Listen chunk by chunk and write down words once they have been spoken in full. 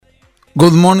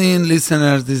Good morning,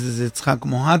 listeners. This is Yitzhak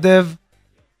Mouhadev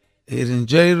here in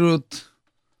Beirut.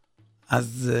 As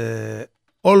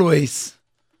always,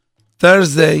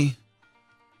 Thursday,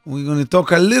 we're going to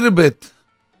talk a little bit,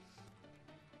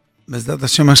 בעזרת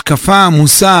השם השקפה,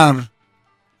 מוסר,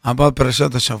 about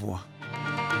פרשת השבוע.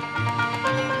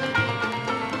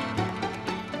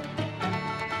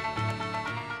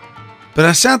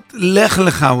 פרשת לך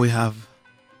לך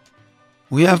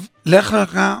we have לך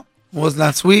לך was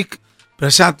last week.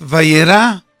 Parashat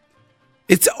Vayira,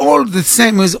 it's all the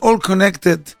same, it's all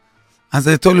connected. As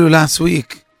I told you last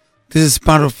week, this is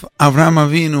part of Avraham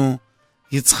Avinu,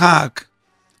 Yitzhak.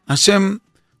 Hashem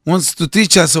wants to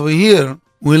teach us over here.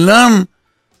 We learn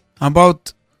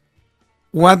about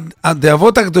what the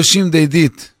Avot HaKadoshim they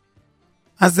did.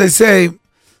 As they say,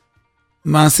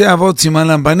 Maaseh Avot Siman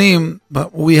Labanim,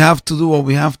 but we have to do what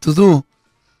we have to do.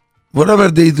 Whatever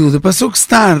they do. The Pasuk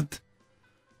start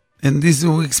in this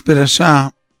week's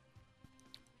parasha,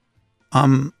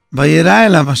 Vayira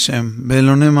elav Hashem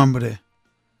באלוני ממרא,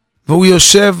 והוא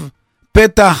יושב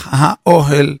פתח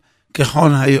האוהל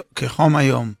כחום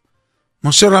היום.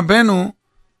 משה רבנו,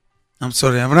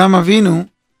 אברהם אבינו,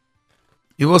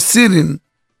 he was sitting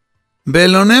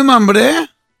באלוני ממרא,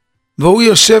 והוא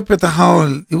יושב פתח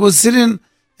האוהל. He was sitting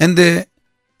in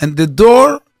the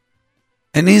door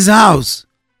in his house.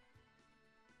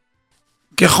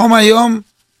 כחום היום,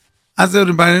 as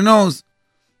everybody knows,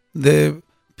 the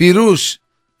Pirush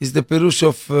is the Pirush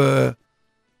of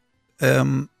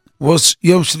was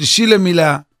Yom Shlishi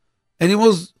Lemila, and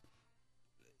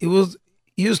he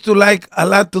used to like a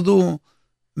lot to do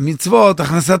mitzvot,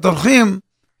 achnasat orchim.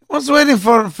 He was waiting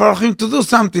for him to do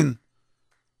something.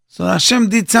 So Hashem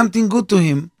did something good to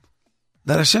him,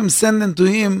 that Hashem sent them to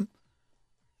him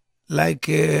like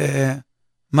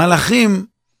malachim,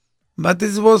 but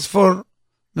this was for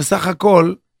Mesach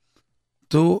HaKol,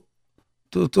 to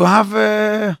have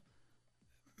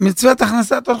mitzvah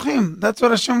achnasat orchim. That's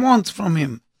what Hashem wants from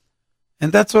him.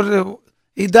 And that's what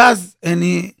he does. And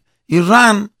he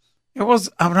ran. It was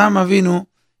Avraham Avinu.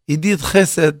 He did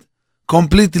chesed,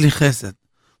 completely chesed.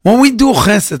 When we do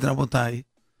chesed, Rabotai,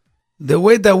 the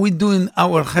way that we do in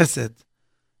our chesed,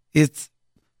 it's,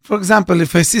 for example,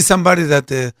 if I see somebody that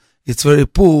it's very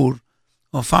poor,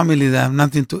 or family that have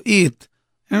nothing to eat,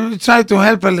 and we try to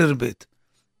help a little bit.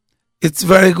 It's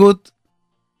very good.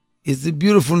 It's a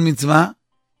beautiful mitzvah,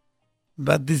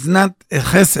 but it's not a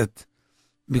chesed,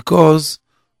 because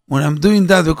when I'm doing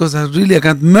that, because I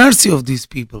got mercy of these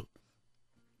people.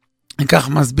 And כך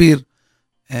מסביר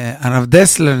הרב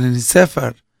דסלר in his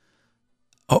sefer.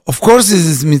 Of course this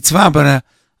is mitzvah, but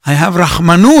I have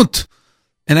rachmanut,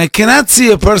 and I cannot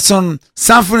see a person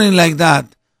suffering like that.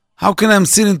 How can I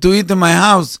sitting to eat in my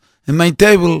house, in my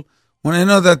table, when I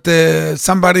know that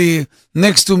somebody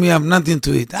next to me have nothing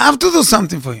to eat? I have to do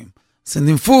something for him. Send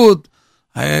him food.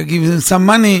 I give him some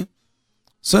money.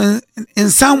 So in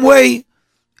some way,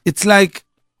 it's like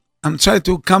I'm trying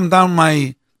to calm down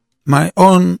my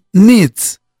own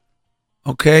needs.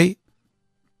 Okay?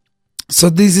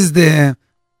 So this is the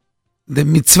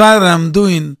mitzvah that I'm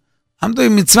doing. I'm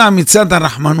doing mitzvah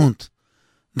rahmanut.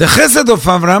 The chesed of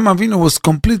Avraham Avinu was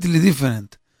completely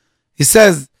different. He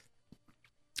says,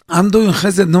 I'm doing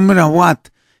chesed no matter what.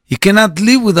 He cannot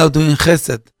live without doing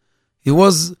chesed. He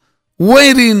was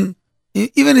waiting,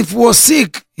 even if he was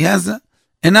sick, he has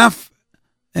enough,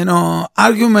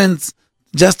 arguments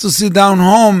just to sit down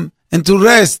home and to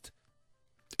rest.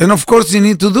 And of course, you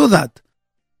need to do that.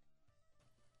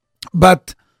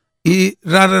 But he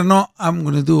rather no, I'm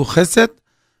going to do chesed,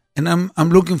 and I'm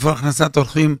looking for achnasat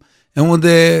orchim. And when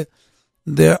the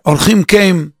orchim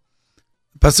came,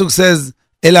 Pasuk says,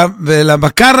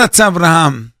 Elabakar Ratza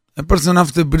Abraham, a person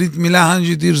after Brit Milah,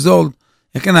 100 years old,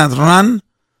 he cannot run.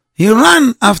 He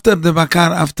ran after the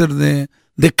bakar, after the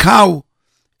cow.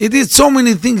 He did so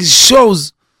many things. It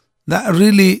shows that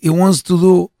really he wants to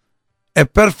do a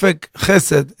perfect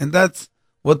chesed, and that's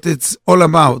what it's all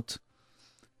about.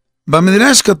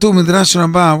 במדרש כתוב, מדרש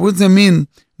רבה, what does it mean?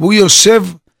 והוא יושב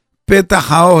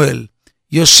פתח האוהל.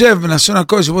 יושב, בלשון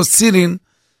הקודש, was sitting.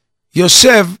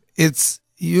 יושב, it's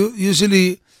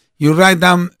usually you write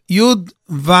down Yud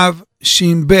Vav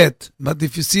Shin Bet, but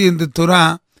if you see in the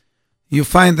Torah, you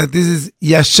find that this is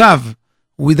Yashav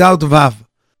without Vav.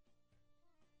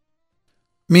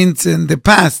 Means in the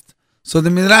past. So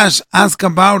the Midrash asks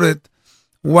about it,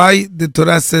 why the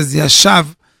Torah says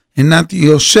Yashav and not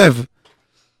Yoshev.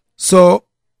 So,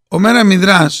 Omer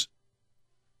HaMidrash,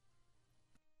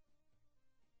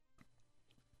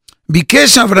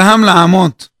 ביקש אברהם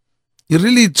לעמוד. He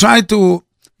really tried to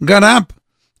get up,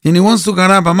 and he wants to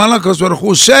get up. אמר לקדוש ברוך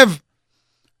הוא, שב,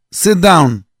 sit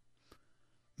down.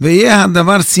 ויהיה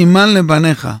הדבר סימן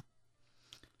לבניך.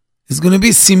 It's going to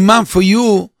be סימן for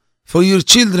you, for your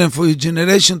children, for your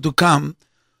generation to come.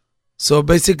 So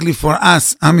basically for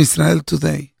us, עם ישראל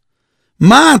today.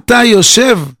 מה אתה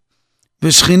יושב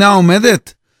ושכינה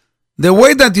עומדת? The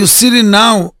way that you're sitting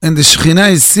now and the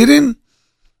Shekhinah is sitting,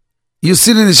 you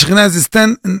sitting, the Shekhinah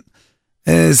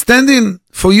is standing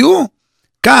for you,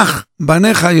 כך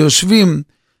בניך יושבים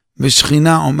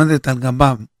ושכינה עומדת על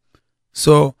גבם.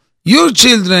 So your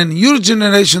children, your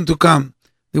generation to come,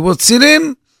 they will sit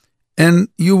in and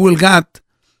you will get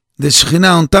the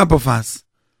Shekhinah on top of us.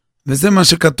 וזה מה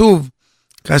שכתוב,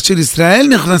 כאשר ישראל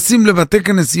נכנסים לבתי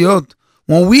כנסיות,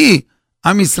 when we,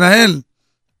 עם ישראל,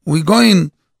 we going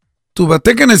to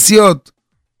בתי כנסיות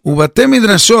ובתי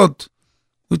מדרשות,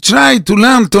 we try to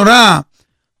learn Torah,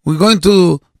 we going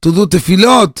to do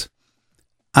תפילות,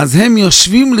 אז הם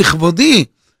יושבים לכבודי.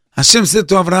 השם said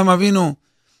to אברהם אבינו,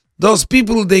 those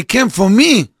people, they came for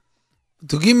me,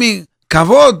 to give me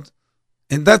כבוד,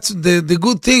 and that's the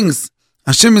good things.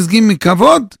 השם is give me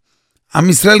כבוד, עם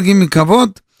ישראל give me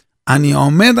כבוד, אני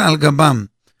עומד על גבם.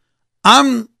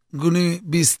 I'm going to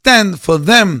be stand for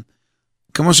them,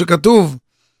 כמו שכתוב,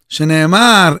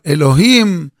 שנאמר,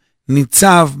 אלוהים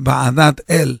ניצב בעדת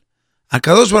אל.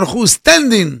 הקדוש ברוך הוא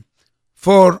standing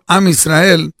for עם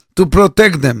ישראל to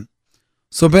protect them.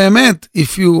 So באמת,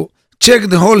 if you check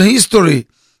the whole history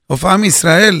of עם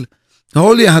ישראל, the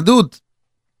whole יהדות,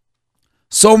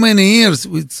 so many years,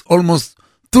 it's almost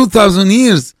 2,000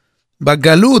 years,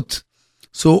 בגלות.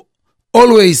 So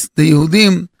always the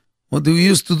יהודים, what we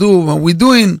used to do, what we're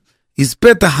doing, is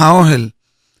פתח האוהל.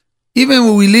 Even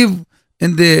when we live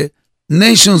in the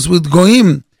nations with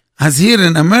goyim, as here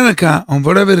in America, or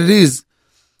wherever it is,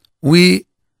 we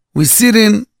sit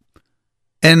in,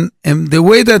 and the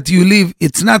way that you live,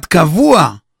 it's not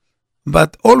kavua,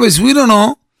 but always we don't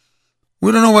know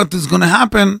what is going to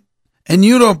happen in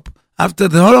Europe after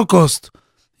the Holocaust.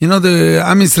 You know, the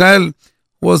Am Israel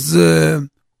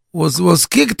was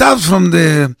kicked out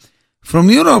from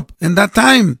Europe in that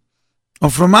time, or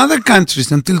from other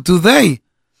countries until today.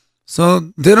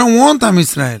 So they don't want Am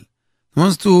Israel. They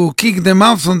want to kick them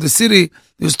out from the city.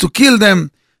 They used to kill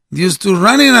them. They used to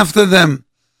run in after them.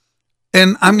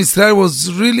 And Am Israel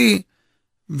was really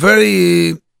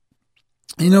very,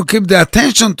 keep the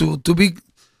attention to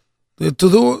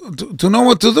know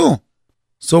what to do.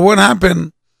 So what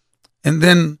happened? And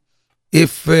then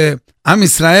if Am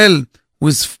Israel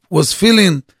was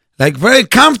feeling like very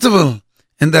comfortable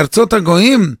in the Arzot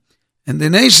HaGoyim and the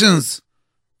nations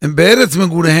and Be'eretz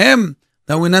Megurehem,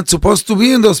 that we're not supposed to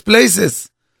be in those places.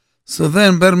 So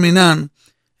then Ber Minan,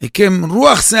 it came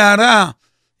Ruach Se'ara,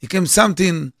 it came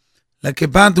something like a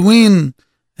bad wind,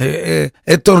 a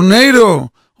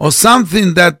tornado, or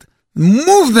something that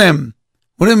moved them.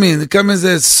 What do you mean? It came as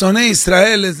a Sonei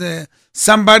Israel, as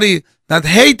somebody that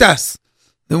hate us.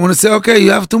 They want to say, okay,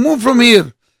 you have to move from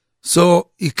here. So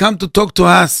he come to talk to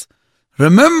us.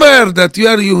 Remember that you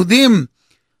are Yehudim.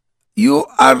 You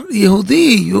are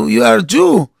Yehudi. You are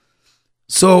Jew.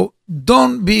 So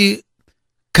don't be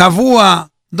kavua.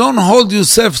 Don't hold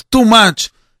yourself too much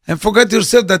and forget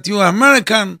yourself that you are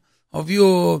American, or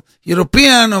you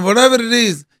European, or whatever it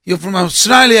is. You're from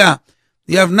Australia.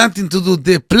 You have nothing to do.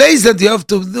 The place that you have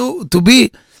to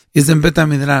be is in Bet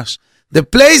HaMidrash. The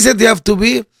place that you have to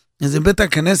be is in Bet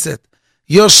HaKnesset.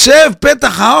 Yoshev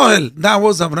Petach HaOhel. That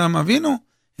was Abraham Avinu,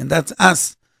 and that's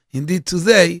us indeed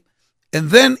today. And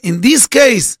then in this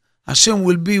case, Hashem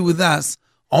will be with us.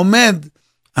 Omed,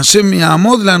 Hashem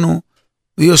ya'amod lanu,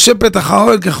 v'yoshev petach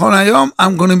ha'ohel kechol hayom,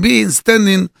 I'm going to be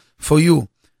standing for you.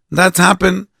 That's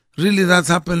happened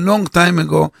long time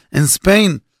ago in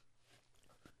Spain.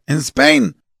 In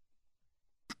Spain,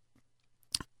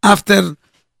 after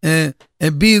a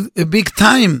big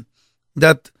time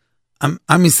that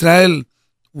Am Israel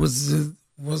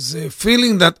was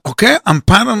feeling that, okay, I'm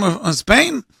part of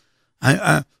Spain.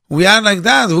 We are like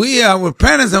that. We, our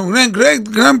parents, our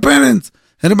great-grandparents,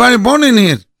 everybody born in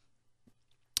here.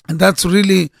 And that's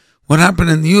really what happened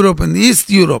in Europe, in East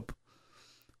Europe.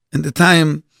 In the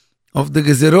time of the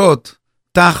Gezerot,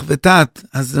 Tach Vetat,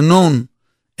 as known.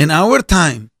 In our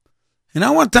time,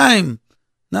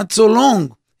 not so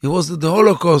long, it was the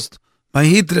Holocaust by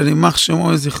Hitler, Yimach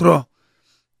Shemo Zichro,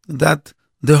 that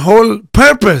the whole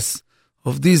purpose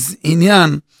of this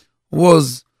inyan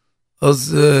was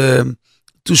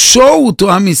to show to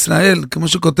Am Israel, כמו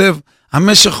שכותב,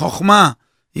 המשך חוכמה,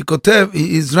 he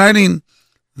is writing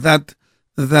that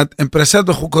in Parashat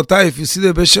בחוקותיי, if you see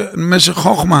the משך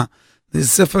חוכמה,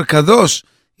 this Sefer Kadosh,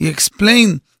 he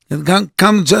explained, it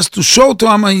comes just to show to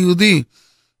Am HaYehudi,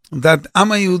 that Am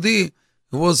HaYehudi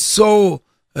was so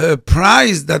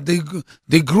prize that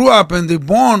they grew up and they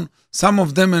born, some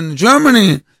of them in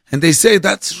Germany, and they say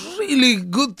that's really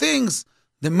good things.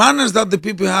 The manners that the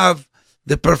people have,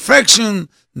 the perfection,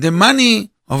 the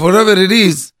money, or whatever it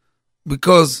is,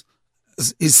 because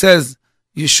he says,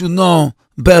 you should know,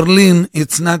 Berlin,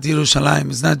 it's not Jerusalem,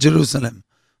 it's not Jerusalem.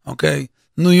 Okay?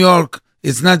 New York,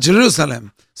 it's not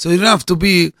Jerusalem. So you don't have to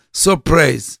be so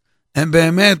praised. And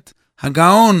באמת,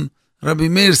 הגאון, Rabbi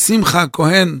Meir Simcha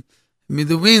Cohen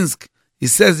Midubinsk, he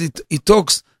says he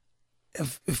talks a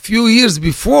few years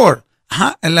before,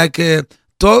 like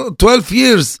 12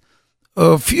 years,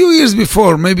 a few years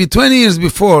before, maybe 20 years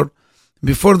before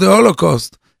the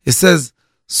Holocaust. He says,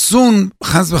 soon,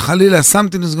 Chas v'Chalila,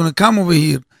 something is going to come over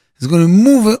here. It's going to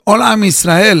move all Am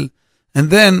Israel. And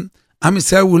then Am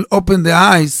Israel will open their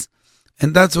eyes.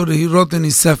 And that's what he wrote in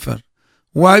his Sefer.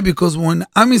 Why? Because when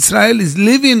Am Israel is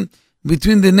living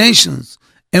between the nations,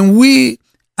 and we,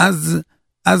 as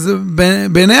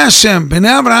Bnei Hashem,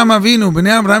 Bnei Abraham Avinu,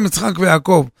 Bnei Abraham, Yitzhak,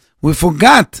 Yaakov, we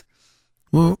forgot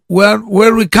where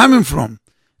we're coming from.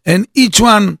 And each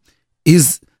one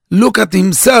is look at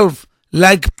himself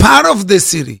like part of the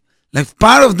city, like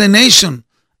part of the nation.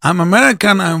 I'm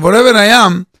American, I'm whatever I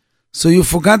am. So you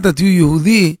forgot that you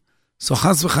Yehudi. So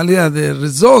Chas v'Chalila, the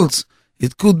results,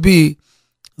 it could be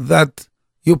that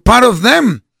you're part of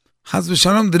them. Chas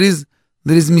v'Shalom,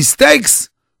 there is mistakes.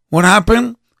 What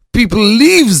happened? People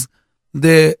leaves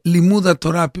the Limud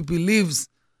Torah. People leaves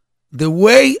the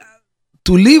way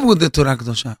to live with the Torah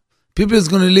Kedosha. People is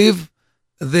going to leave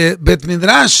the Bet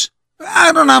Midrash.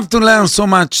 I don't have to learn so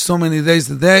much, so many days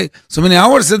a day, so many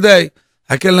hours a day.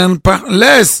 I can learn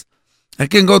less. I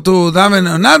can go to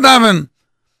daven or not daven.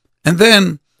 And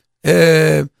then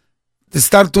they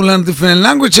start to learn different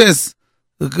languages,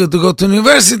 to go to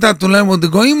university, to learn what the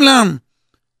Goyim learn.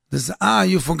 They say,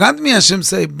 you forgot me, Hashem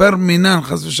say, ber minan,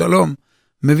 chas v'shalom.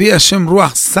 Mevi Hashem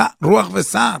ruach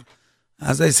v'sar.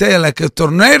 As I say, like a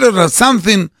tornado or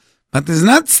something, but it's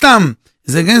not stam.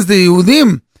 It's against the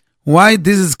Yehudim. Why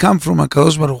this has come from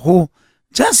HaKadosh Baruch Hu?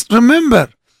 Just remember.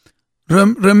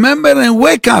 Remember and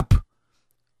wake up.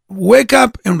 Wake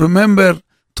up and remember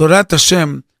Torah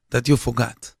Hashem that you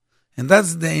forgot. And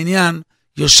that's the inyan.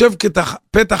 Yoshev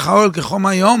petach haol kechom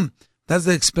hayom. That's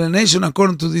the explanation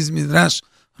according to this Midrash.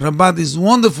 Rabbah, this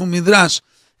wonderful Midrash.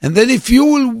 And then if you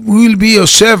will be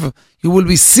Yoshev, you will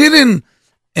be sitting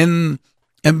in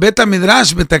Bet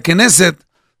HaMidrash, Bet HaKnesset,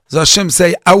 so Hashem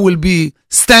say, I will be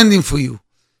standing for you.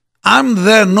 I'm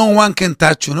there, no one can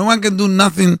touch you. No one can do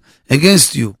nothing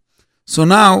against you. So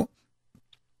now,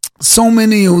 so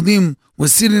many Yehudim were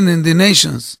sitting in the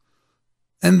nations.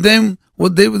 And then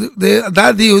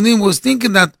that Yehudim was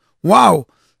thinking that, wow,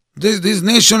 this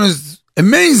nation is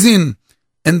amazing.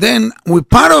 And then we're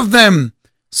part of them.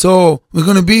 So we're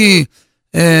going to be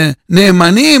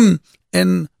Ne'emanim,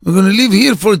 and we're going to live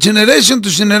here for generation to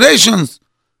generations.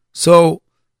 So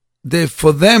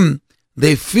for them,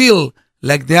 they feel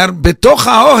like they are betoch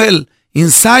ha'ohel,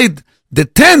 inside the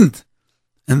tent.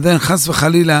 And then Chas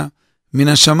v'Chalila, min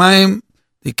hashamayim,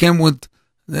 they came with,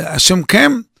 Hashem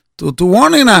came to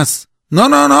warning us.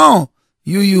 No.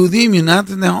 You Yehudim, you're not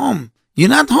in the home. You're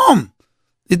not home.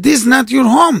 It is not your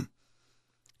home.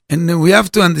 And we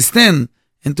have to understand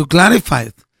and to clarify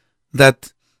it,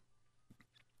 that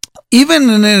even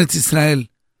in Eretz Israel,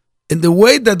 in the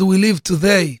way that we live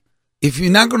today, if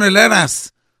you're not going to let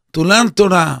us to learn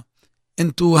Torah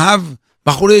and to have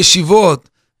Bachurei Yeshivot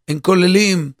and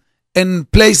Kolelim and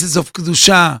places of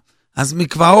Kedusha as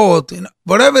mikvaot, and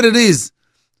whatever it is,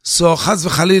 so Chas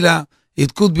v'Chalila,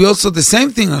 it could be also the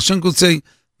same thing. Hashem could say,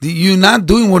 you're not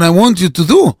doing what I want you to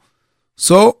do.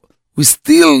 So we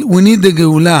need the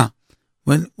Geulah.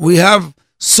 When we have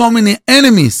so many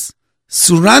enemies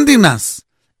surrounding us,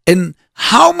 and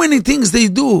how many things they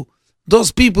do,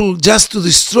 those people, just to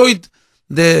destroy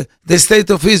the state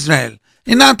of Israel.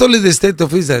 And not only the state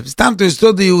of Israel, it's time to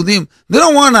destroy the Yehudim. They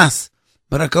don't want us.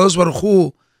 But HaKadosh Baruch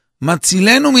Hu,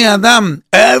 Matzilenu mi'adam,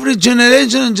 every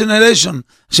generation and generation,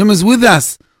 Hashem is with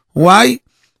us. Why?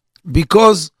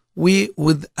 Because we,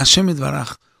 with Hashem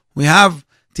Yitbarach, we have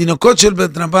Tinokot Shel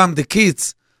Bet Rabam, the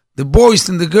kids, the boys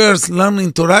and the girls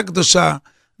learning Torah Kedosha,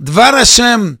 Dvar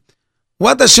Hashem,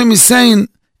 what Hashem is saying,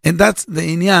 and that's the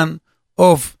inyan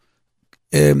of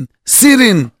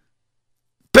sitting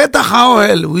Petach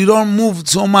HaOhel. We don't move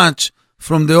so much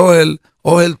from the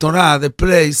Ohel Torah, the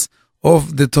place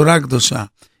of the Torah Kedosha.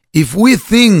 If we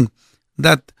think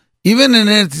that even in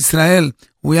Eretz Israel,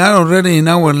 we are already in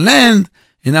our land,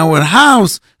 in our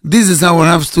house, this is our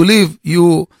house to live,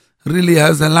 you really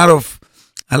has a lot of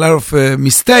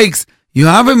mistakes. You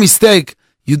have a mistake.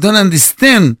 You don't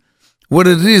understand what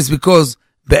it is, because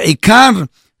בעיקר,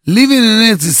 living in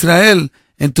ארץ ישראל,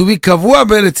 and to be קבוע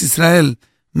בארץ ישראל,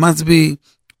 must be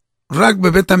רק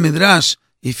בבית המדרש.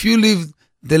 If you live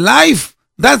the life,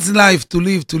 that's life to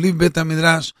live בית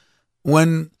המדרש.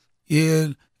 When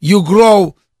you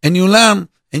grow and you learn,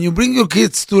 and you bring your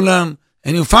kids to learn,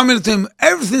 and your family to them,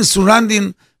 everything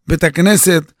surrounding בית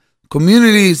הכנסת,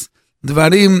 communities,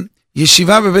 דברים,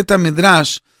 ישיבה בבית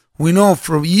המדרש. We know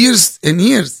for years and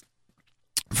years,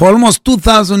 for almost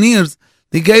 2,000 years,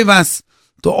 they gave us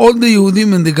to all the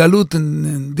Yehudim in the Galut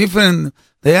and different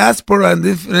diaspora and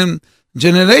different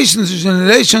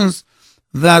generations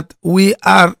that we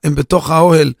are in בתוך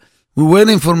האוהל. We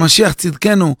waiting for משיח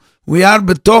צדקנו. We are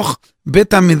בתוך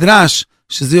בית המדרש,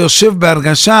 שזה יושב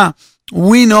בהרגשה.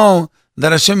 We know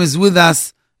that Hashem is with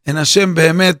us, and Hashem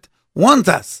באמת want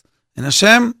us. And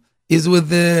Hashem is with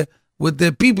the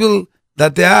people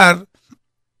that they are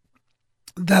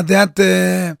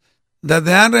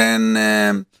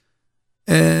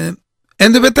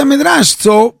in the בית המדרש.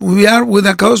 So we are with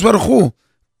הקדוש ברוך הוא.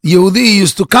 יהודי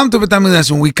used to come to בית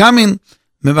המדרש, and we come in,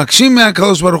 מבקשים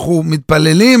מהקדוש ברוך הוא,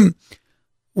 מתפללים.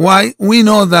 Why? We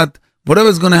know that whatever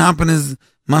is going to happen is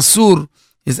Masur,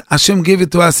 is Hashem gave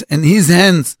it to us in his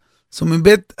hands. So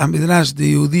מבית המדרש, the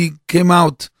יהודי came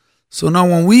out. So now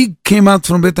when we came out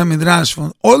from בית המדרש,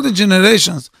 from all the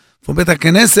generations, from בית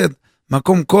הכנסת,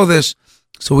 מקום קודש,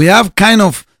 so we have kind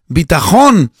of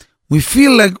ביטחון, we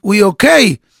feel like we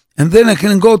okay, and then I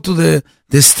can go to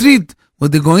the street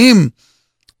with the goyim,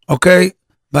 okay,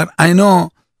 but I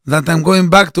know that I'm going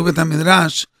back to בית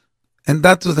המדרש, and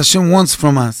that's what Hashem wants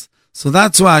from us. So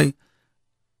that's why,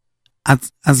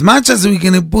 as much as we're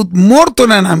going to put more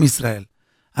Torah in Am Israel,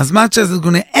 as much as it's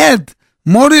going to add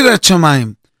more Yirat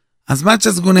Shamayim, as much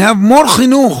as it's going to have more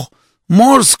chinuch,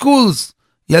 more schools,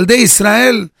 Yaldei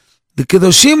Israel, the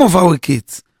kedoshim of our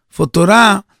kids, for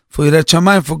Torah, for Yirat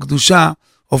Shamayim, for Kedusha,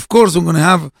 of course we're going to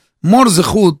have more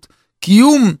zechut,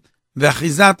 kiyum,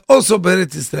 ve'achizat, also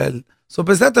Beretz Israel. So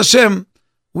Bezat Hashem,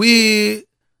 we're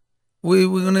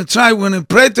going to try, we're going to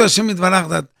pray to Hashem Yitvarach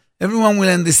that everyone will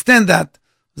understand that.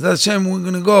 Bezat Hashem, we're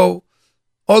going to go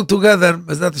all together,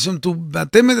 Bezat Hashem, to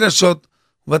Batei Midrashot,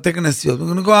 Batei Knesiyot. We're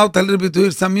going to go out a little bit to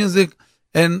hear some music,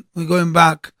 and we're going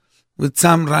back with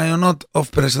some rayonot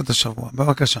of Parashat HaShavua.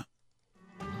 Bavakasha.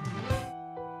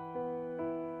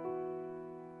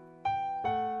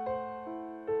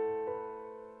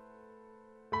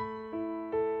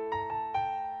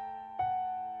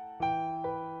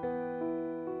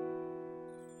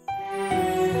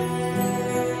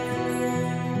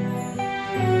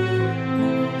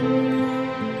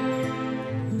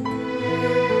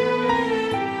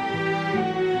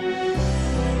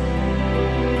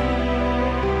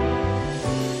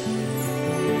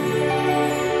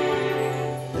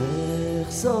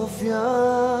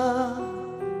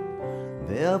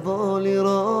 ויבוא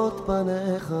לראות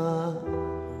פניך,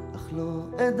 אך לא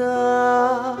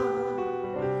אדע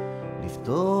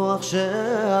לפתוח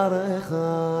שעריך,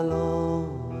 לא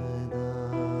אדע.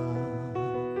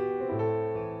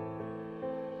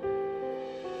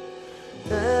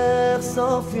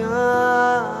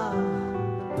 סופיה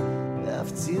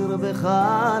להפציר בך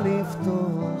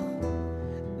לפתוח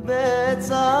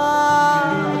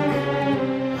בצעק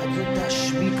עד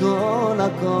יותש בי כל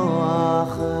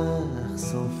הכוח. איך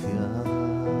סופיה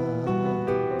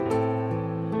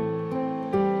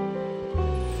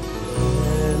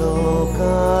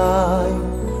אלוקיי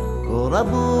כה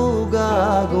רבו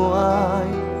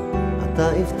געגועי, אתה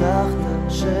הבטחת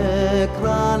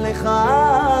שקרא לך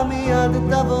מיד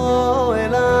תבוא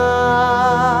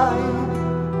אליי,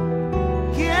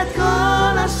 כי את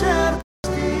כל אשר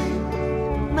תשתי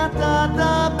נתת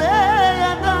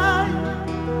בידיי,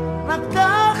 רק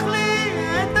קח לי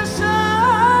את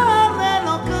השער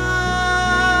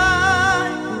אלוקיי,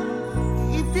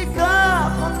 אם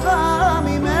תיקח אותך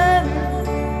ממני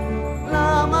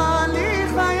למה לי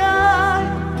חיי,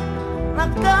 רק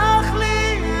קח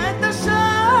לי את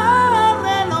השער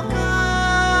אלוקיי.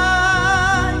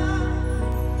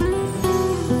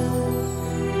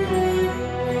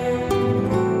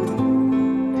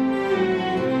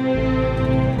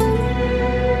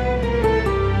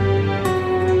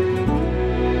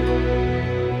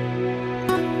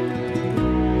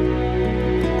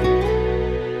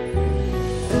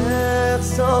 איך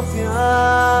סופיה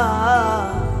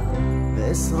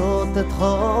ואשרוט את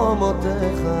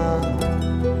חומותיך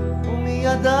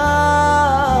ומידיי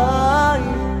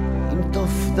עם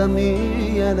תוף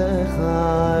דמי אליך.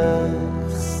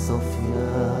 איך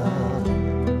סופיה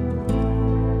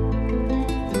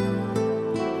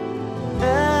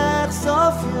איך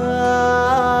סופיה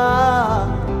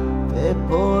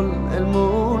ואפול אל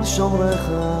מול שומרך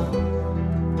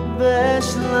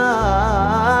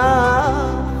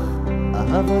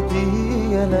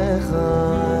אהבתי אליך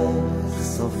איך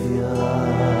סופיה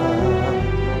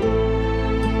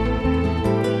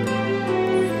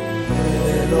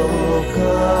אלוקי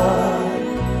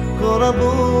כל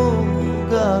רבו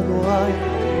געגועי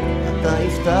אתה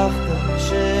הבטחת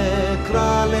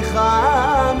שקרא לך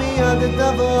מיד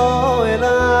תבוא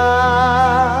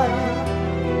אליי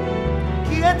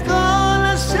כי את כל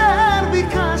אשר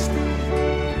ביקשתי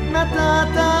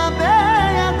נתת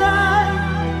בידיי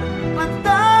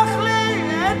פתח לי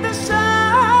את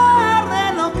השער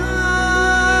אלוקיי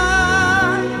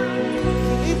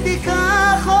כי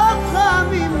תיקח אותך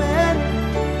ממני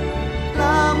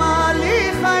למה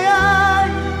לי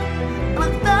חיי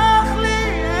פתח לי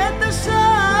את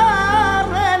השער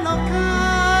אלוקיי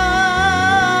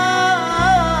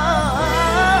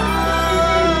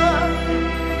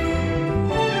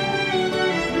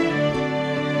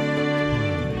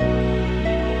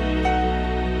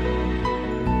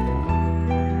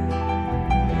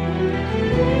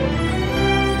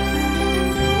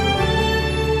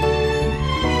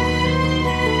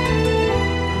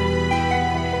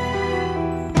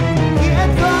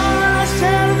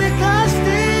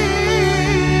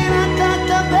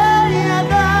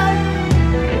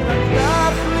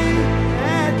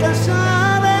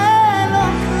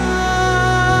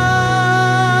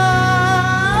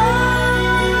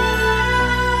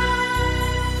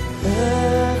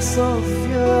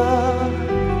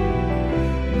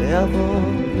ואבוא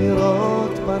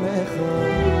לראות פניך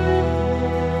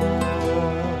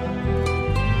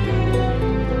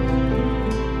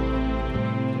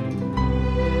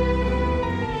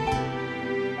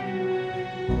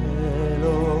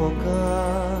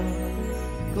אלוקיי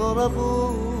כה רבו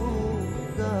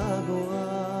געגועי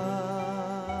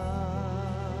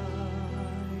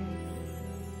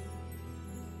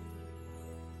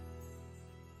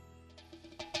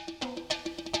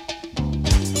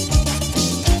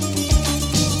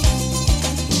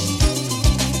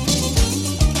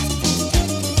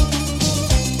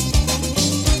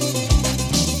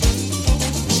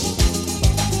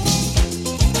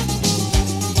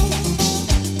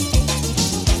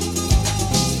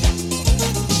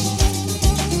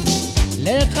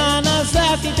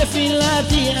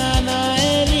תפילתי אנא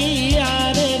אלי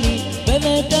ענני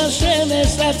בבית השם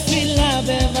אשא תפילה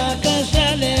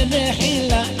בבקשה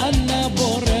למחילה אנא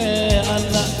בורא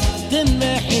אנא תן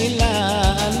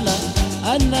מחילה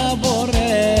אנא בורא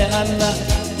אנא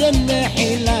תן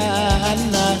מחילה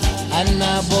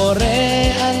אנא בורא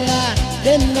אנא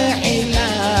תן מחילה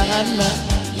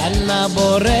אנא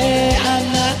בורא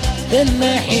אנא תן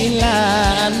מחילה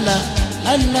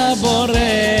אנא בורא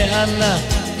אנא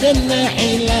תן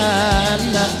מחילה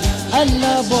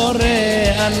אנא בורא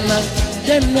אנא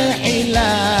תן מחילה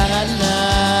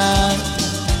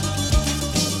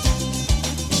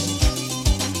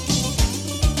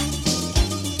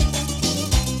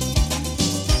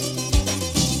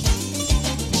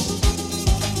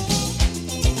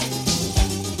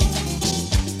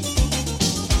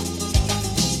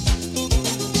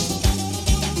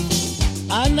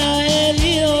אנא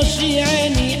אלי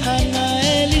הושיעני אנא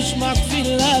אלי שמע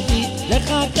תפילתי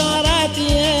לך קראתי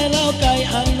אלוקיי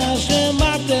אנא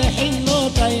שמע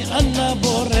תחינותיי אנא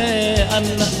בורא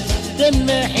אנא תן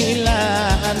מחילה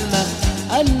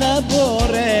אנא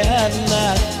בורא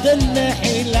אנא תן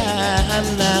מחילה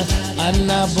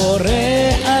אנא בורא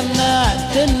אנא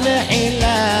תן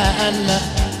מחילה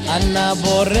אנא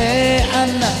בורא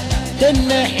אנא תן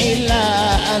מחילה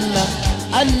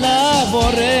אנא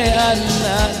בורא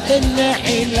אנא תן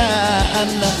מחילה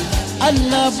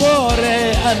אנא בורא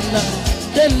אנא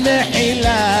תן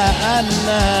מחילה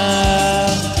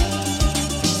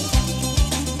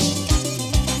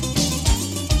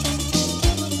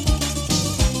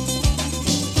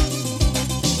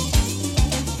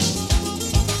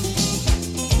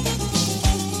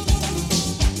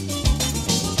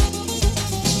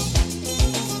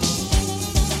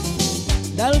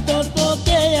דלתות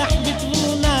פותח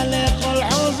בתבונה לכל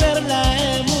חוזר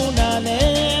לאמונה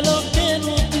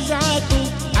לאלוקינו תזעקו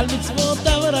על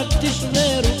מצוותיו רק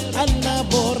תשמרו אנא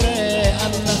בורא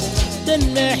אנא תן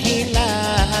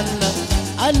מחילה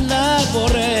אנא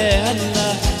בורא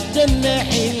אנא תן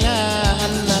מחילה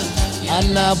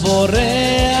אנא בורא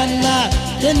אנא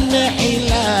תן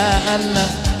מחילה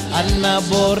אנא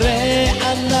בורא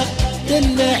אנא תן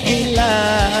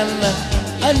מחילה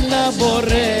אנא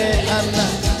בורא אנא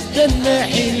תן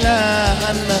מחילה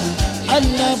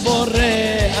אנא בורא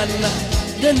אנא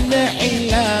תן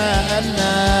מחילה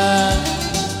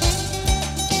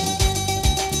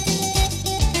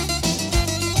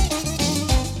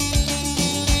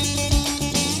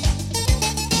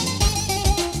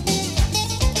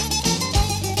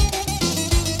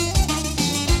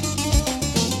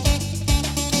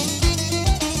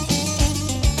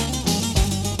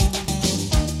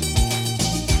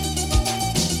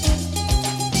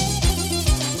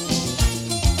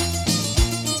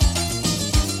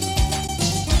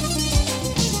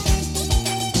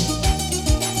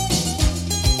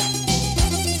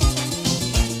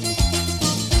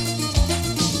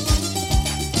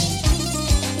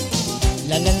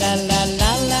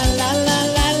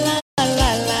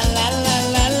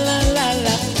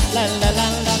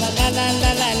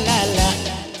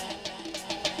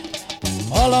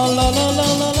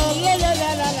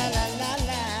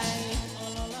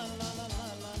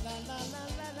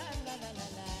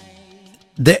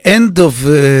the end of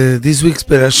this week's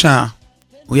Parashat,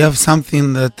 we have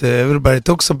something that everybody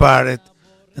talks about it,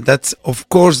 and that's, of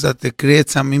course, that it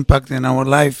creates some impact in our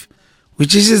life,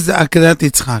 which is the Akedat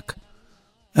Yitzhak.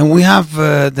 And we have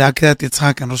the Akedat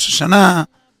Yitzhak and Rosh Hashanah,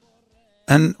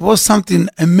 and it was something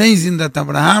amazing that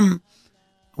Abraham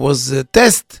was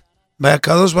tested by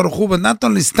HaKadosh Baruch Hu, but not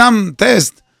only stam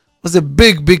test, it was a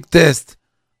big, big test.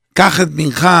 קח את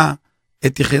בנך,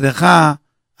 את יחידך,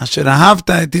 אשר אהבת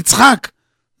את יצחק.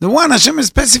 The one Hashem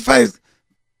specifies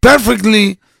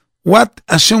perfectly what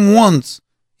Hashem wants.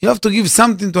 You have to give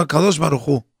something to HaKadosh Baruch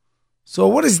Hu. So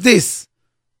what is this?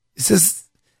 It says,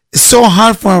 it's so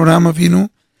hard for Abraham Avinu.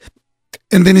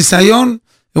 And the Nisayon,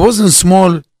 it wasn't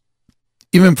small,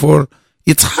 even for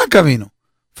Yitzhak Avinu.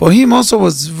 For him also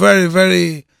was very,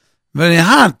 very, very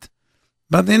hard.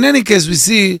 But in any case, we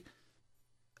see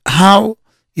how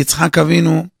Yitzhak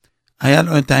Avinu היה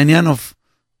לו את העניין of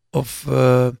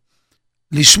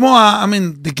לשמוע,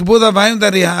 the כיבוד אבאים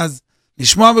that he has,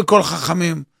 לשמוע בכל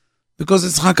חכמים, because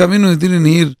Yitzhak Avinu, he didn't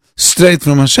hear straight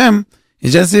from Hashem, he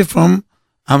just heard from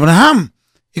Abraham.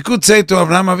 He could say to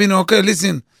Abraham Avinu, okay,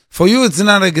 listen, for you it's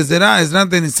not a gezerah, it's not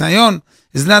a nisayon,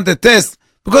 it's not a test,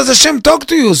 because Hashem talked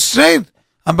to you straight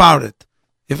about it.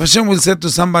 If Hashem will say to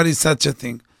somebody such a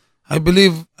thing, I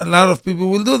believe a lot of people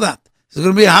will do that. It's going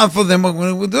to be hard for them when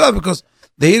we will do that, because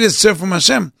they hear it straight from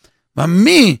Hashem. But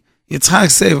me, Yitzhak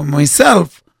say for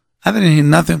myself, I didn't hear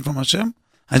nothing from Hashem.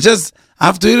 I just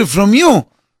have to hear it from you.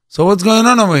 So what's going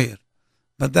on over here?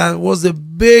 But that was a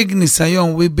big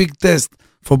nisayon, a big test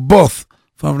for both,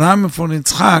 for Abraham and for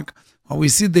Yitzhak. We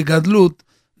see the Gadlut,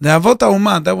 the Avot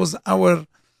HaUmah, that was our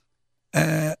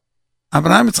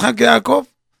Abraham, Yitzhak, Yaakov.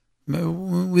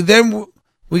 With them,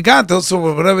 we got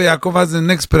also whatever Yaakov has in the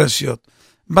next parashot.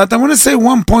 But I want to say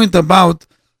one point about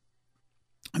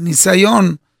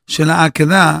ניסיון של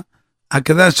העקדה,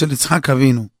 העקדה של יצחק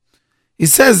אבינו. He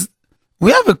says,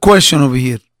 we have a question over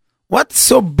here. What's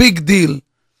so big deal,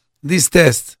 this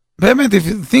test? באמת, if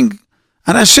you think,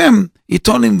 and Hashem, he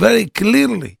told him very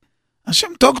clearly.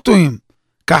 Hashem talked to him.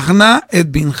 קח נא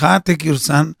את בנך, take your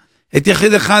son, את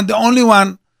יחידך, the only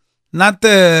one, not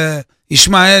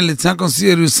Ishmael, it's not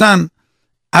considered your son.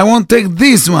 I won't take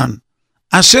this one.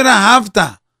 אשר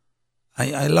אהבת.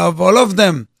 I love all of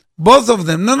them. Both of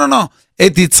them. No.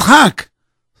 את יצחק.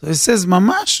 So it says,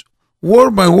 ממש,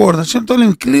 word by word. Hashem told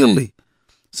him clearly.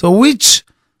 So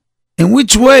in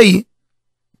which way,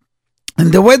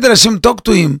 and the way that Hashem talked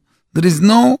to him, there is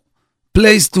no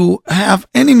place to have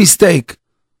any mistake.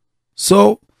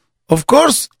 So, of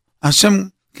course,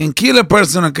 Hashem can kill a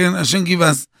person, Hashem give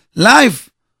us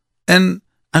life, and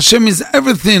Hashem is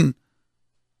everything.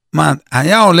 מה,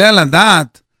 היה עולה על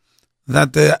הדעת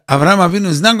that Avraham Avinu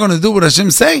is not going to do what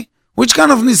Hashem say? Which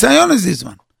kind of nisayon is this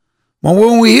one?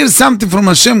 When we hear something from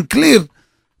Hashem clear,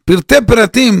 פרטי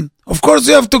פרטים, of course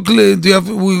you have to clear,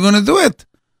 we're going to do it.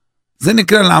 זה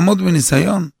נקרא לעמוד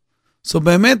בניסיון. So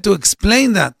באמת to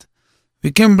explain that,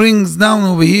 we can bring down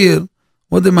over here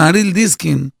what the Maharil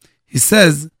Diskin, he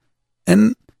says,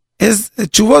 and as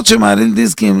תשובות של Maharil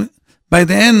Diskin, by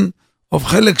the end of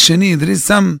חלק שני, there is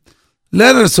some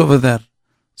letters over there.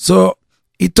 So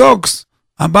he talks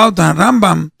about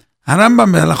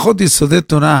הרמב"ם בהלכות יסודי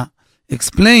תורה,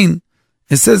 explain,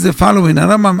 it says the following,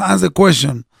 הרמב"ם has a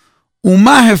question,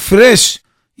 ומה הפרש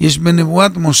יש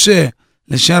בנבואת משה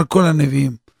לשאר כל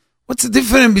הנביאים? What's the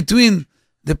difference between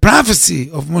the prophecy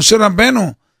of Moshe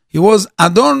Rabbeinu? He was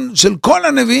אדון של כל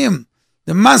הנביאים,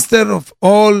 the master of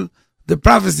all the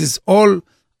prophecies, all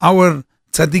our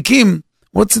tzaddikim.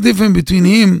 What's the difference between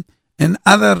him and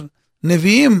other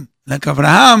נביאים, like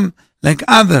Abraham, like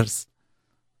others?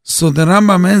 So the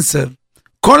Rambam answer,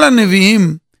 כל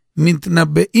הנביאים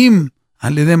מתנבאים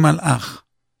על ידי מלאך.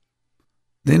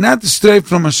 They're not straight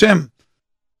from Hashem.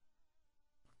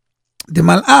 The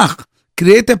malach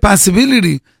create a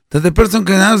possibility that the person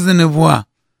can have the nevuah.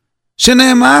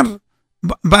 שנאמר,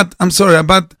 but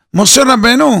Moshe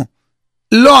Rabbeinu,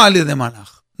 לא על ידי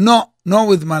מלאך. No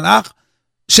with מלאך.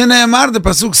 שנאמר, the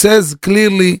pasuk says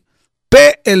clearly, פה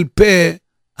אל פה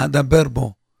אדבר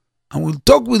בו. I will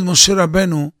talk with Moshe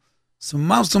Rabbeinu, so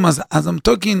as I'm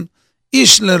talking,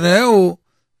 ish l'reu,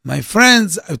 my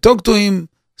friends, I talk to him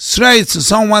straight, to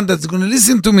someone that's going to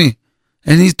listen to me,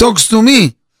 and he talks to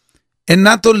me. And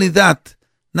not only that,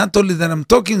 I'm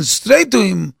talking straight to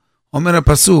him. Omer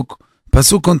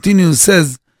pasuk continues,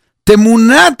 says,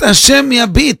 Temunat Hashem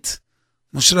yabit.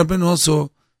 Moshe Rabbeinu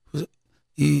also,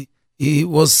 he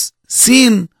was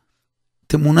seeing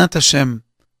Temunat Hashem,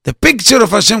 the picture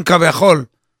of Hashem kavechol.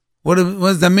 What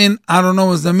does that mean? I don't know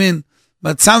what that mean,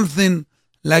 but something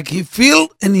like he feel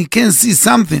and he can see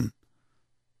something.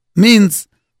 Means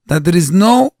that there is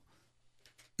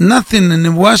nothing in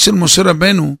נבואה של משה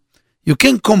רבנו, you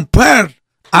can compare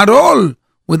at all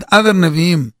with other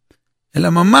נביאים. אלא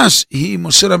ממש,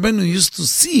 משה רבנו used to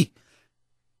see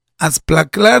as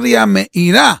פלקלריה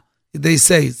מאירה, they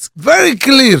say, it's very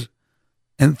clear,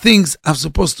 and things are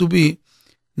supposed to be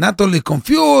not only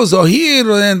confused or hear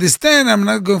or understand, I'm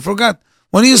not going to forget.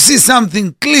 When you see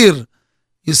something clear,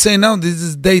 you say, no, this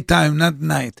is daytime, not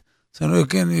night. So you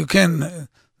can,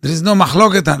 there is no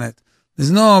מחלוקת on it.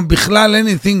 There's no בכלל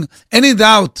anything, any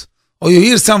doubt. Or you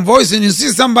hear some voice and you see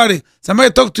somebody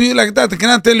talk to you like that, I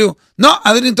cannot tell you, no,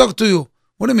 I didn't talk to you.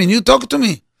 What do you mean? You talk to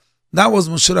me. That was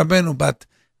Moshe Rabbeinu, but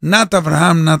not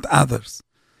Abraham, not others.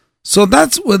 So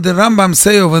that's what the Rambam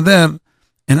say over there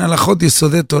in Halachot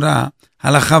Yesodei Torah,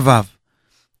 Halacha Vav.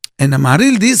 And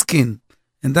Amaril Diskin,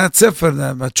 in that Sefer,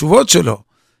 בתשובות שלו,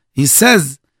 he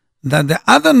says that the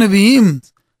other Nevi'im,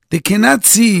 they cannot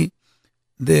see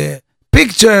the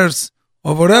pictures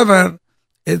or whatever,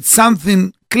 it's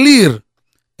something clear.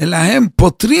 אלא הם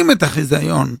פותרים את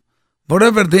החיזיון,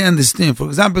 whatever they understand. For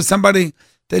example, somebody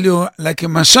tell you like a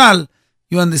mashal,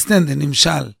 you understand the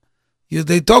nimshal.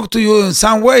 They talk to you in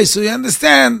some way, so you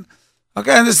understand.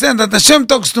 Okay, I understand that Hashem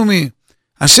talks to me.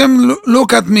 Hashem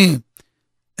look at me.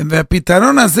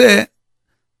 והפתרון הזה,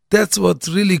 that's what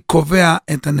really קובע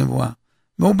את הנבואה.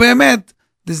 והוא באמת,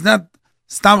 this is not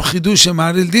סתם חידוש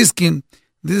שמעריל דיסקין,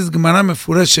 this is גמרא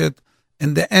מפורשת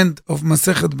in the end of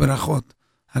מסכת ברכות.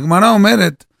 הגמרא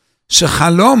אומרת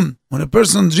שחלום, when a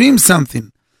person dreams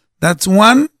something, that's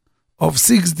one of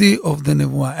 60 of the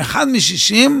נבואה. אחד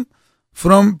מ-60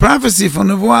 from prophecy from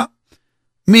נבואה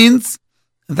means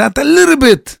that a little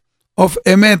bit of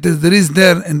emet there is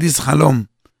there in this חלום.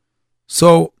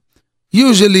 So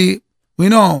usually we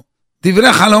know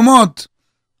דברי חלומות,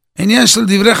 עניין של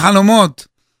דברי חלומות.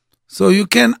 So you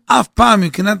can, אף פעם, you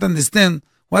cannot understand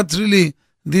what really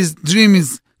this dream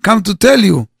is come to tell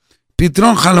you.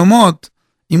 פתרון חלומות,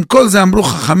 עם כל זה אמרו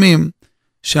חכמים,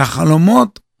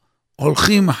 שהחלומות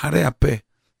הולכים אחרי הפה.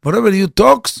 Whatever you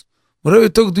talk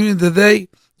during the day,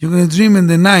 you're going to dream in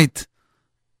the night.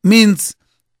 Means,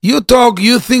 you talk,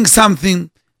 you think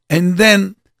something, and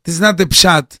then, this is not the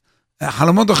pshat.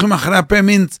 חלומות הולכים אחרי הפה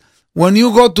means, when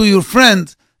you go to your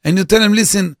friend, and you tell him,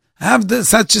 listen, I have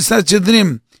such a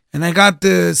dream, and I got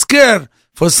scared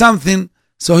for something,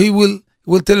 so he will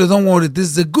tell you, don't worry, this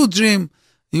is a good dream,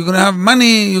 you're going to have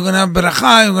money, you're going to have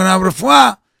beracha, you're going to have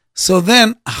refuah. So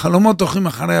then, החלומות הולכים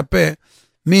אחרי הפה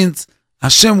means,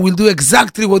 Hashem will do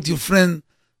exactly what your friend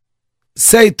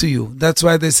say to you. That's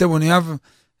why they say when you have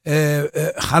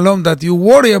halom that you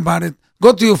worry about it,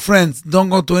 go to your friends, don't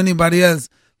go to anybody else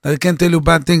that can tell you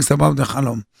bad things about the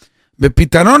halom.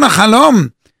 בפתרון החלום,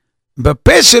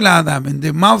 בפה של האדם, in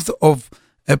the mouth of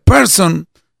a person,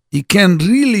 he can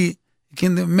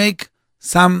make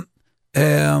some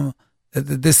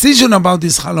decision about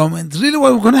this halom, and really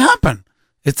what's going to happen.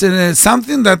 It's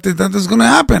something that is going to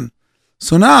happen.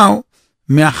 So now,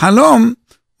 מהחלום,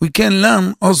 we can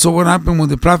learn also what happened with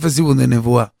the prophecy with the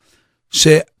נבואה.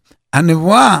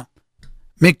 שהנבואה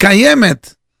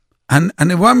מקיימת,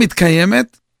 הנבואה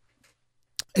מתקיימת,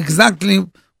 exactly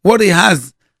what he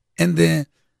has in the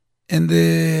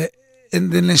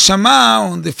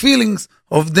neshama, on the feelings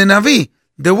of the Navi.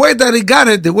 The way that he got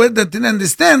it, the way that he didn't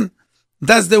understand,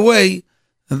 that's the way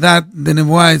that the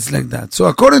נבואה is like that. So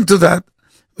according to that,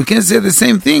 we can say the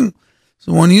same thing.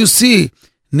 So when you see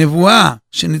נבואה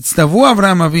שנצטוו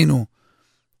אברהם אבינו,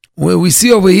 we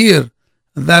see over here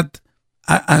that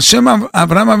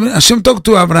Hashem talked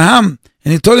to Abraham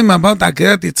and he told him about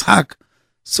עקרת יצחק.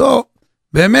 So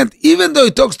באמת, even though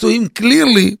he talks to him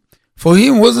clearly, for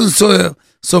him wasn't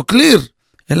so clear,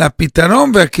 אלא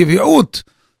הפתרון והקביעות,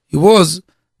 it was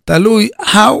תלוי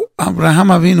how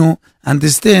אברהם אבינו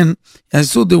understand and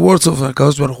saw the words of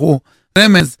הקדוש ברוך הוא,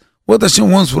 רמז, what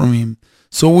Hashem wants from him.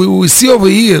 So we see over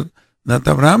here that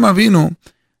אברהם אבינו,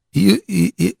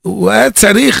 הוא היה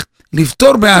צריך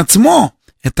לפתור בעצמו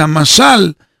את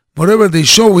המשל, whatever they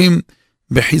show him,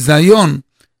 בחיזיון,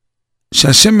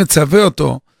 שהשם מצווה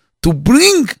אותו, to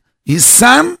bring his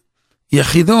son,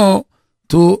 יחידו,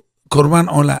 to קורבן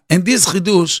עולה. And this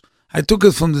חידוש, I took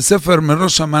it from the ספר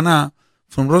מראש המנה,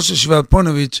 from ראש ישיבה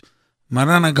פונוביץ',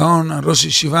 מרן הגאון, ראש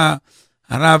ישיבה,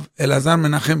 הרב אלעזר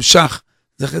מנחם שח,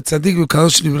 זכר צדיק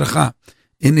וקדוש לברכה.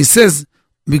 And he says,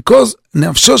 because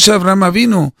נפשו של אברהם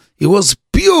אבינו, he was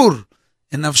pure,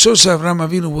 and נפשו של אברהם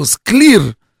אבינו was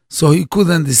clear, so he could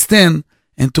understand,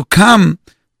 and to come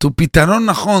to פתרון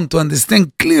נכון, to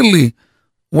understand clearly,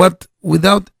 what,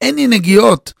 without any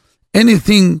נגיעות,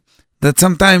 anything that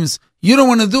sometimes you don't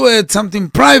want to do it, something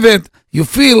private, you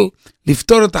feel,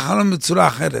 לפתור את החלום בצורה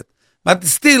אחרת. But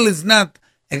still it's not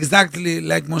exactly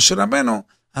like Moshe Rabbeinu,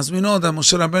 as we know that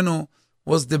Moshe Rabbeinu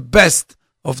was the best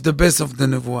of the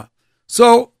Nevuah.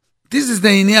 So this is the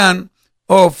inyan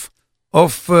of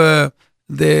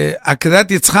the Akedat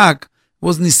Yitzhak.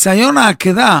 Was Nisayon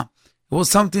HaAkedah. It was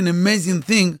something amazing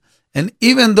thing. And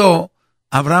even though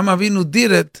Avraham Avinu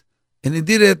did it, and he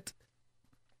did it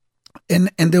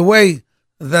in the way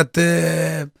that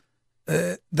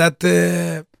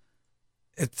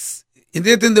he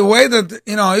did it in the way that,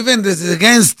 even this is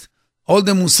against all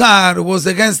the Musar, it was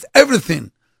against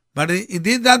everything. But he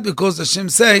did that because Hashem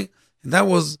say, that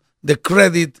was the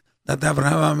credit that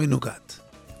Avraham Avinu got.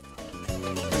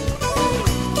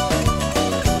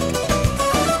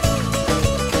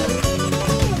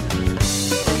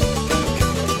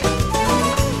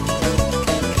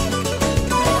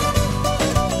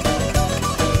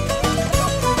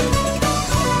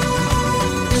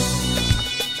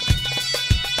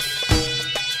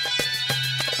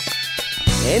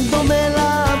 אין דומה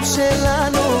לעם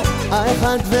שלנו,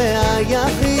 האחד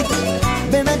והיחיד,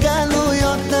 בין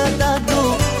הגלויות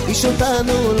נדדנו, איש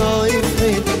אותנו לא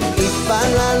הפחיד,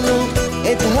 התפללנו,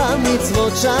 את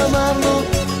המצוות שמרנו,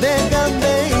 וגם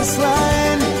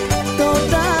בישראל,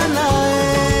 תודה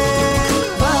להם.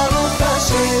 ברוך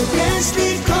השם, יש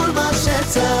לי כל מה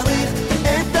שצריך,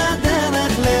 את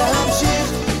הדרך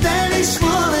להמשיך,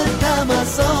 ולשמור את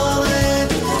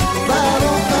המסורת.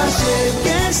 ברוך השם,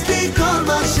 יש לי כל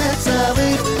מה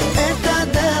שצריך, את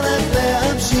הדרך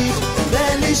להמשיך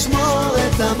ולשמור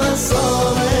את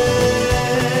המסורת.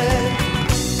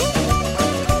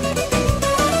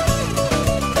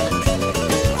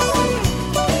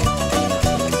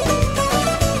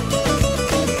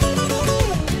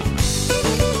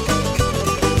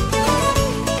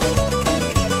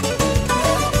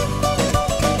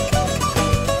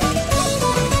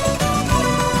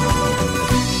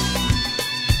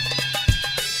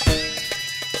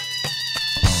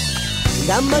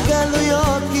 גם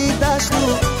בגלויות קידשנו,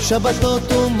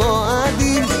 שבתות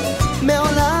ומועדים,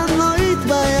 מעולם לא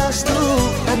התביישנו,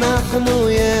 אנחנו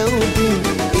יהודים.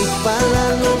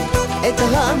 התפללנו, את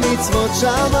המצוות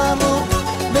שמרנו,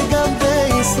 וגם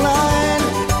בישראל,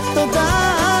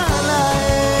 תודה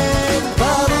להם.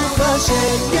 ברוך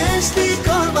השם, יש לי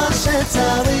כל מה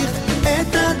שצריך,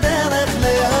 את הדרך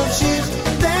להמשיך,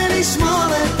 ולשמור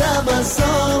את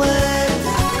המסורת.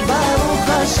 ברוך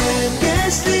השם,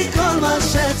 יש לי כל מה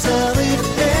שצריך,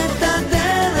 את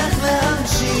הדרך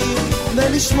להמשיך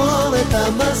ולשמור את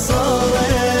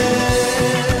המסורת.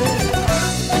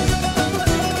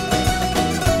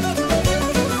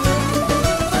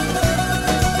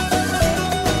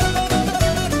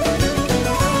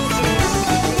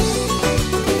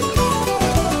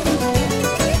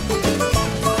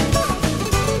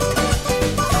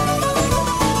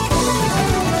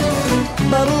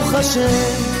 ברוך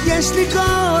השם, יש לי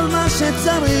כל מה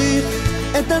שצריך,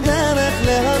 את הדרך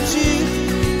להמשיך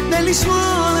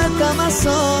ולשמור את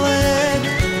המסורת.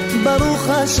 ברוך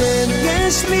השם,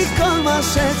 יש לי כל מה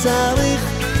שצריך,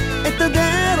 את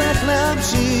הדרך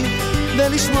להמשיך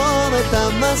ולשמור את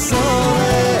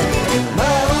המסורת.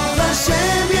 ברוך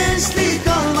השם, יש לי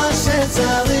כל מה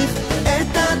שצריך,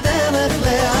 את הדרך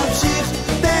להמשיך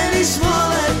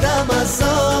ולשמור את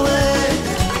המסורת.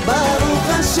 ברוך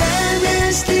השם,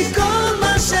 יש לי כל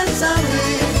מה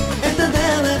שצריך, את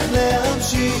הדרך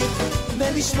להמשיך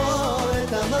ולשמור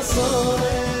את המסורת.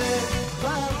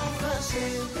 ברוך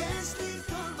השם, יש לי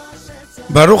כל מה שצריך.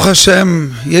 ברוך השם,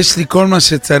 יש לי כל מה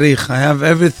שצריך. I have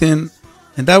everything.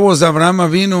 And that was Avraham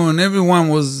Avinu, and everyone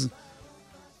was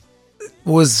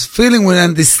feeling and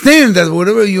understanding that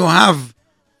whatever you have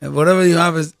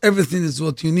is everything is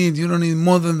what you need. You don't need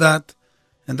more than that.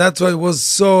 And that's why he was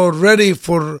so ready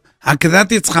for Akedat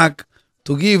Yitzhak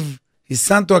to give his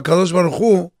son to HaKadosh Baruch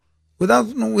Hu without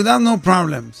no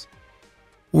problems.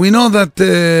 We know that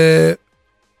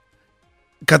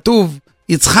Katuv,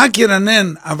 Yitzhak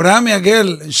Yiranen, Avraham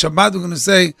Yagel, in Shabbat we're going to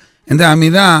say, in the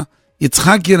Amidah,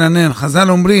 Yitzhak Yiranen, Chazal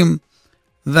אומרים,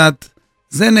 that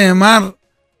זה נאמר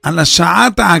על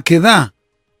השעת העקדה.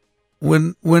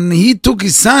 When he took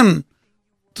his son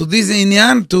to this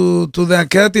inyan, to the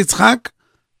Akedat Yitzhak,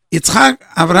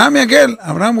 Avraham Yagel,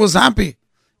 Avraham was happy.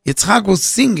 Yitzhak was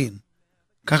singing.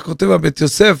 כך כותב בית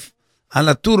יוסף, על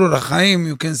הטור אור החיים,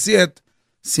 you can see it,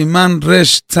 סימן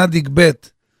רש צדיק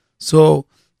בית. So,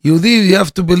 יהודי, you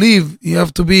have to believe, you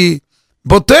have to be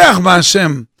בוטח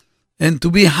בהשם, and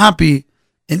to be happy,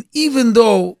 and even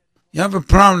though you have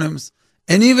problems,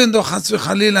 and even though חס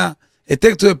וחלילה, it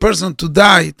takes to a person to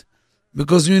die,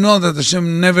 because you know that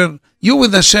Hashem never, you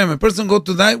with Hashem, a person go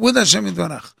to die with Hashem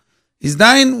yitvarach. He's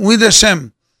dying with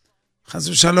Hashem. Chas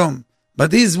v'shalom.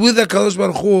 But he's with the Kadosh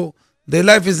Baruch Hu, their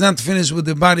life is not finished with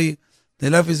the body,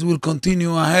 their life will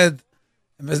continue ahead.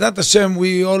 בעזרת השם,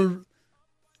 we all,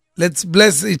 let's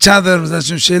bless each other, בעזרת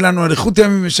השם, שיהיה לנו אריכות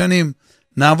ימים ושנים,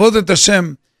 נעבוד את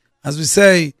השם, as we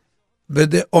say,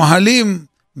 באוהלים,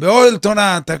 באוהל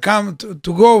תורה, אתה come to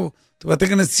go, בתי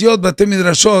כנסיות, בתי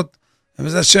מדרשות,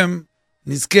 ובעזרת השם,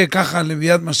 נזכה ככה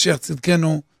לביאת משיח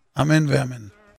צדקנו, אמן ואמן.